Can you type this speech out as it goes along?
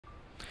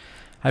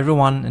Hi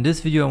everyone, in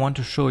this video I want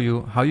to show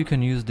you how you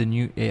can use the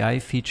new AI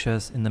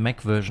features in the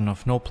Mac version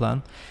of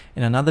NotePlan.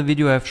 In another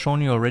video I've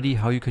shown you already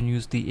how you can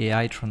use the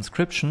AI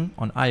transcription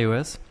on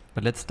iOS,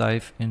 but let's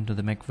dive into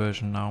the Mac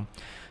version now.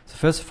 So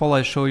first of all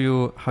I show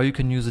you how you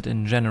can use it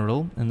in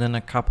general and then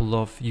a couple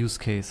of use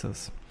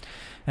cases.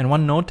 And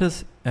one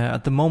notice,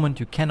 at the moment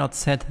you cannot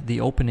set the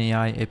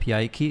OpenAI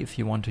API key if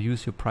you want to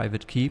use your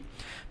private key,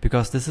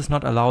 because this is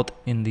not allowed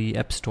in the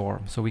App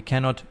Store. So we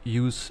cannot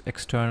use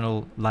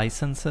external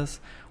licenses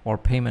or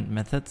payment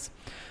methods.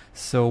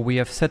 So we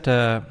have set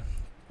a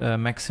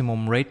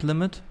maximum rate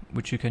limit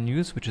which you can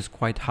use, which is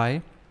quite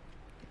high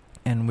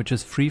and which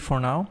is free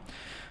for now.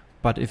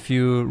 But if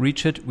you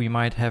reach it, we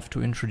might have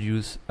to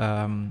introduce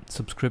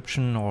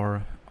subscription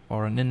or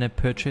an in-app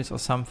purchase or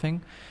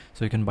something,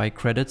 so you can buy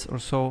credits or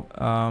so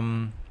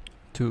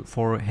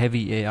for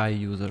heavy AI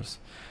users.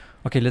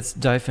 Okay, let's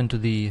dive into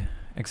the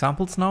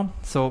examples now.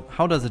 So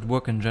how does it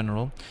work in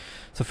general?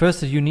 So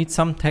first you need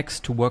some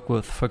text to work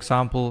with, for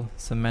example,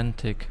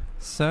 semantic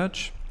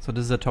search. So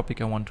this is a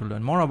topic I want to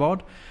learn more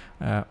about,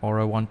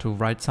 or I want to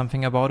write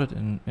something about it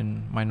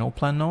in my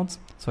NotePlan notes.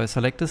 So I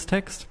select this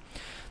text.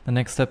 The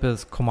next step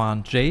is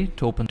Command J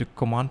to open the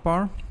command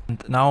bar.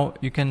 And now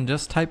you can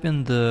just type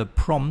in the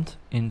prompt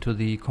into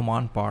the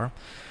command bar.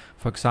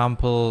 For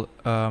example,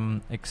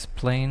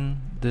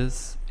 explain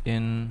this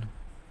in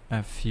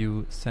a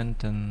few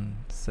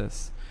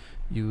sentences.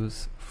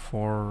 Use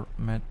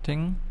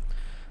formatting.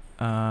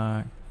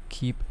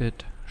 Keep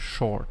it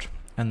short.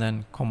 And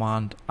then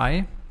Command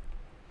I.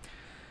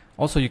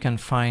 Also, you can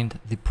find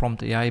the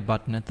Prompt AI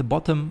button at the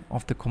bottom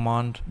of the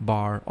command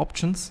bar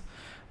options.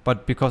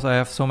 But because I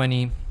have so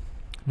many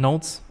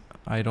notes,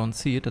 I don't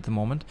see it at the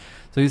moment.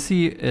 So you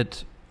see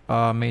it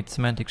made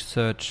Semantic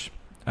Search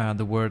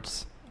the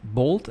words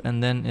bold,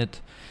 and then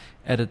it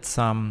added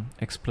some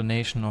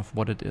explanation of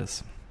what it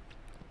is.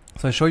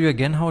 So I show you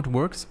again how it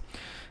works.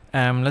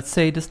 Let's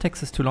say this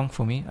text is too long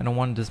for me. I don't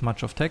want this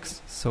much of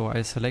text. So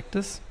I select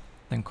this,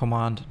 then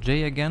Command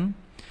J again,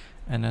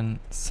 and then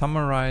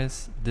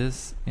summarize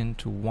this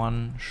into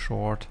one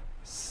short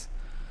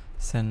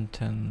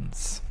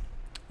sentence.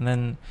 And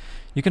then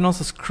you can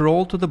also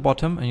scroll to the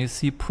bottom and you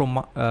see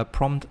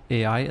Prompt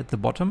AI at the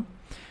bottom,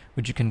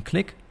 which you can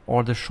click,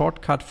 or the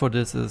shortcut for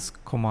this is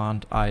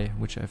Command I,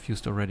 which I've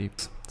used already.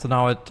 So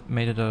now it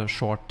made it a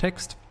short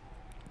text.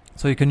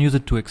 So you can use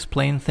it to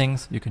explain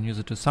things, you can use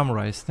it to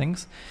summarize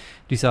things.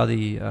 These are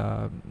the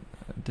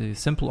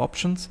simple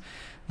options.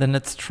 Then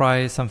let's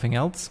try something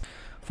else.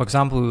 For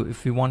example,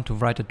 if we want to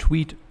write a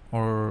tweet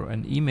or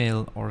an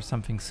email or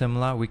something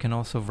similar, we can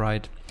also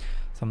write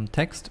some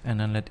text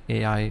and then let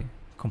AI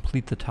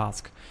complete the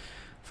task.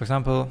 For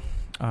example,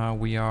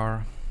 we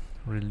are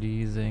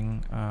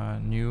releasing a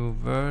new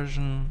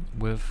version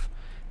with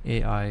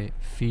AI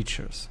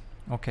features.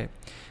 Okay,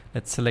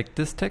 let's select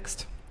this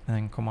text and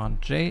then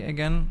Command J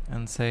again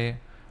and say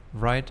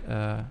write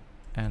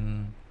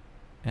an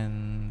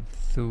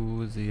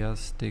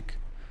enthusiastic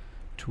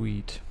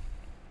tweet.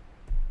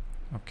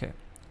 Okay,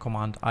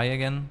 Command I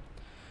again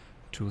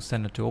to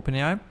send it to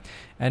OpenAI,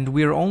 and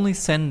we're only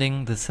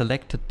sending the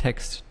selected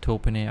text to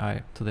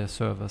OpenAI, to their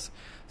servers.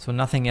 So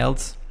nothing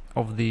else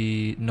of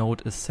the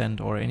note is sent,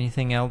 or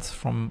anything else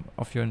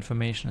of your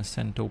information is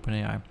sent to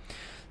OpenAI.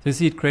 So you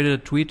see it created a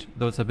tweet,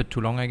 though it's a bit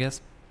too long, I guess.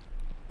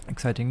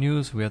 Exciting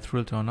news, we are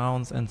thrilled to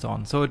announce, and so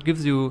on. So it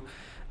gives you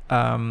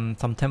some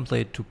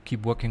template to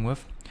keep working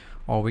with.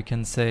 Or we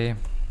can say,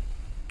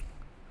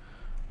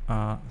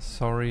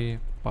 sorry,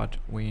 but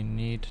we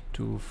need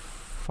to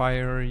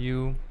fire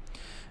you.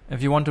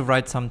 If you want to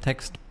write some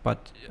text,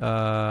 but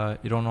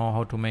you don't know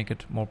how to make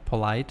it more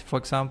polite, for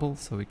example,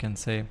 so we can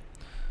say,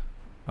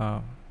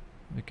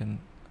 we can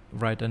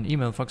write an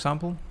email, for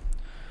example.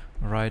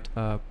 Write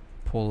a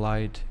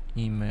polite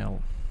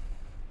email.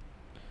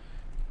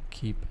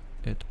 Keep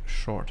it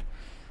short.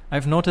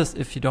 I've noticed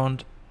if you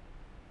don't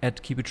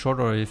add keep it short,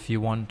 or if you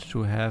want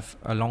to have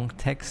a long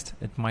text,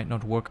 it might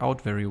not work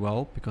out very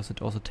well because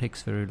it also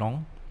takes very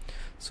long.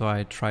 So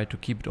I try to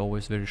keep it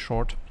always very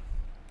short.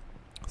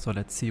 So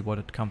let's see what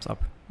it comes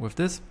up with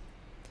this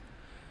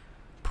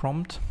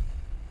prompt.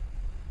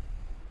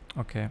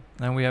 Okay,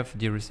 then we have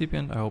dear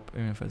recipient, I hope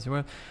email finds you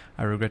well.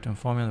 I regret to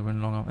inform you that we're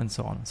no longer, and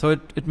so on. So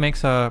it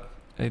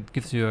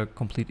gives you a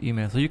complete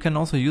email. So you can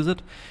also use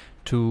it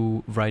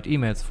to write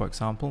emails, for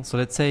example. So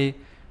let's say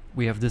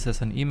we have this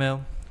as an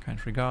email.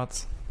 Kind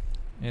regards,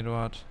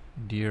 Eduard,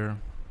 dear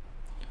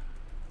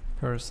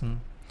person,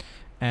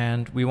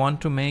 and we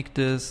want to make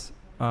this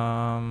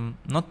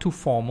not too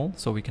formal,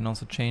 so we can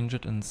also change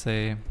it and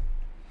say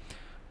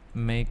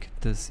make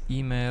this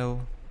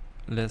email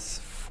less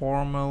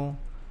formal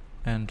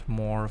and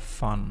more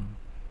fun.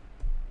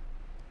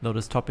 Though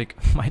this topic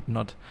might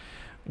not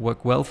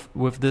work well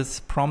with this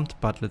prompt,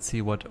 but let's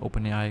see what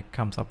OpenAI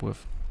comes up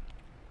with.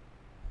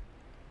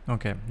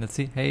 Okay, let's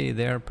see. Hey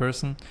there,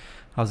 person,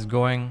 how's it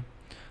going?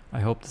 I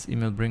hope this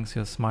email brings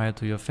your smile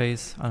to your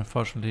face.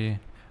 Unfortunately,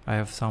 I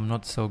have some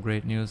not so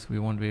great news. We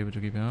won't be able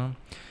to give you.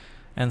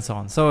 and so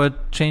on. So it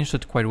changed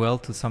it quite well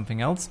to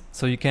something else.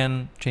 So you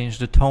can change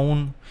the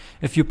tone.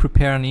 If you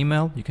prepare an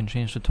email, you can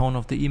change the tone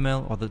of the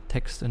email or the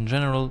text in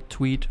general,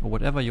 tweet, or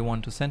whatever you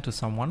want to send to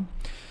someone.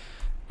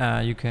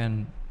 You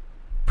can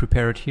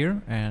prepare it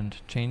here and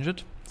change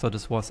it. So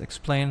this was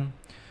explain,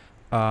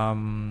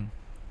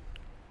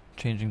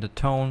 changing the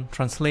tone,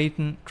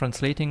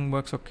 translating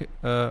works okay,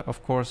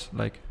 of course,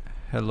 like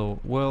hello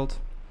world.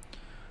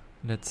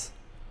 Let's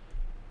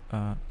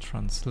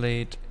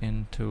translate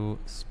into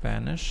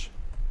Spanish.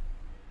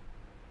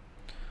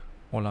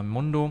 Hola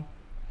mundo.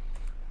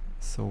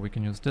 So we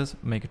can use this,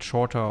 make it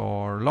shorter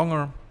or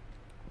longer.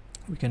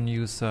 We can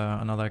use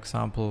another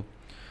example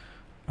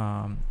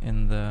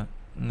in the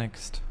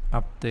next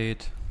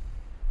update.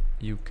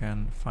 You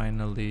can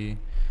finally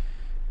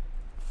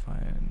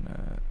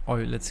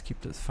let's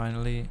keep this,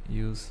 finally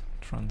use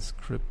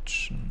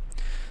transcription.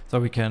 So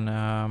we can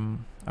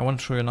I want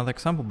to show you another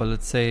example, but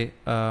let's say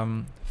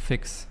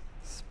fix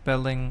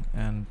spelling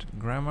and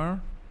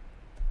grammar.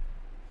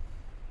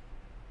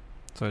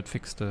 So it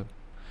fixed the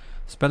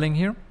spelling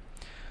here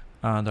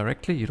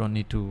directly. You don't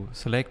need to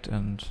select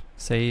and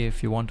say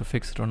if you want to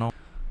fix it or not.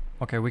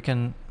 Okay, we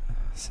can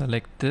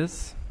select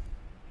this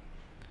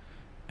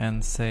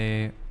and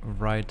say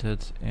write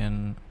it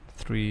in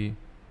 3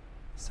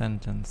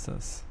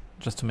 sentences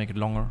just to make it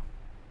longer.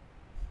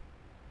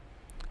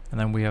 And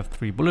then we have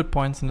 3 bullet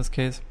points in this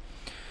case.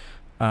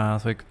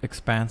 So it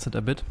expands it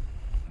a bit.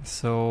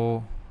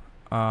 So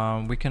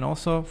we can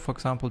also, for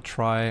example,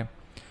 try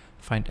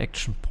find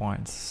action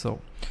points.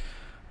 So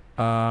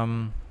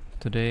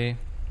today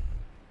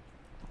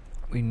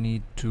we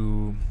need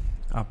to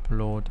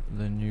upload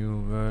the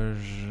new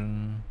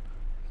version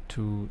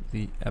to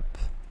the App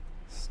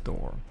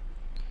Store.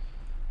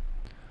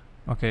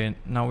 Okay,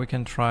 now we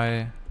can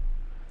try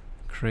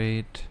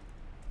create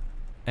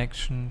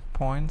action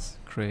points,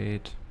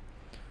 create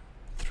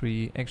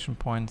 3 action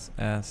points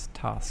as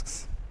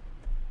tasks.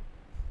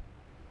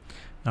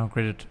 Now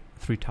created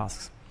 3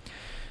 tasks.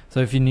 So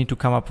if you need to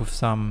come up with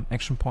some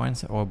action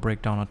points or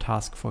break down a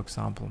task, for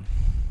example.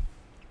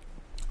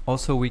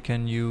 Also we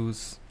can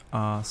use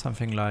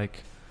something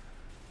like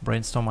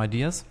brainstorm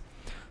ideas.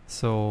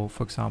 So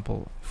for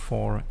example,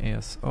 for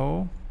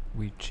ASO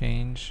we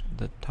change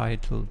the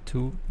title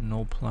to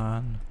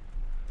NotePlan.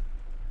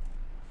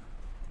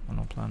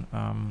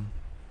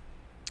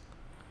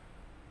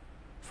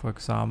 For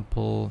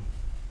example,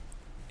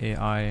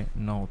 AI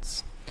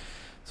notes.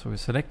 So we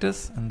select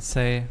this and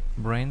say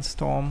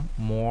brainstorm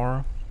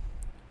more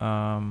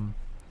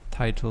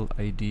title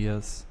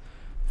ideas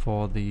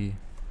for the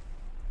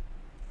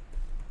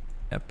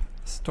App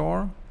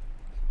Store.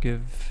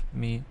 Give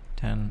me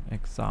 10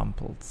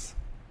 examples.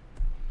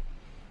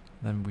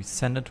 Then we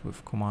send it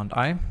with Command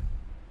I.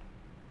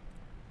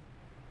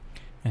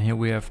 And here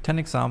we have 10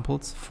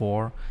 examples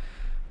for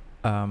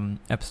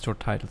App Store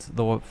titles,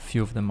 though a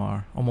few of them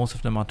are, or most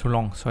of them are too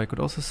long. So I could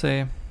also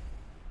say,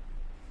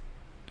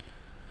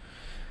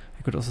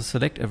 I could also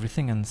select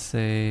everything and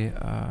say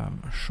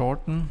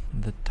shorten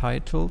the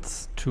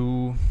titles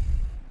to,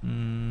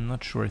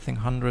 not sure, I think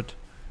 100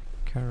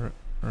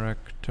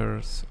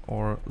 characters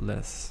or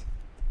less.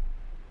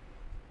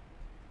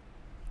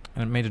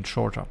 And it made it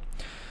shorter.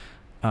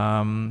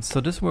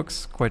 So this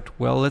works quite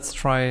well. Let's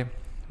try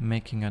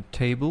making a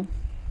table.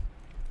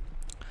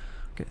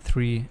 Okay,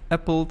 3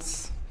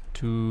 apples,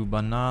 2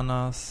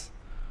 bananas,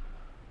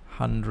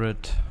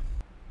 100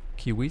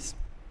 kiwis.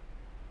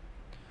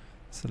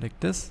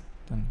 Select this,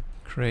 then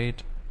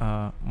create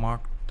a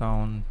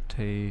markdown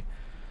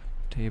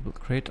table.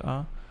 Create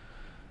a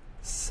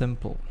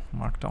simple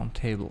markdown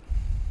table.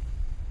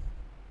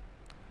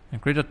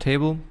 And create a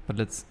table, but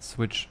let's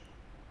switch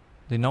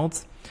the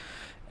nodes,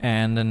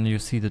 and then you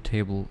see the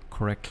table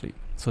correctly.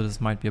 So this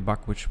might be a bug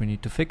which we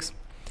need to fix.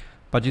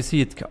 But you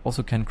see it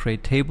also can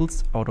create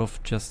tables out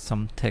of just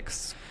some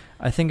text.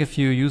 I think if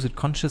you use it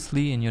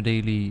consciously in your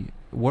daily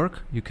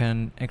work, you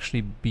can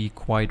actually be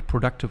quite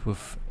productive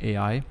with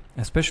AI,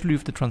 especially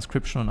with the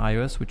transcription on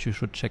iOS, which you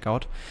should check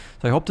out.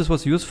 So I hope this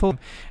was useful,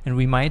 and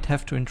we might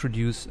have to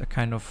introduce a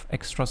kind of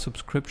extra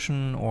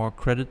subscription or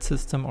credit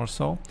system or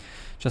so,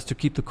 just to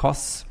keep the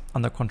costs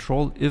under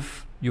control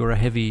if you're a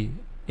heavy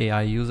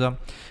AI user.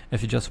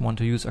 If you just want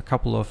to use a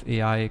couple of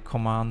AI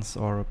commands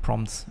or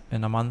prompts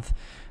in a month,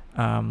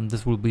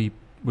 this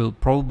will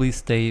probably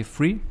stay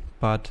free,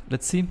 but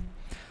let's see.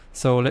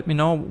 So let me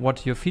know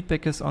what your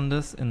feedback is on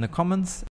this in the comments.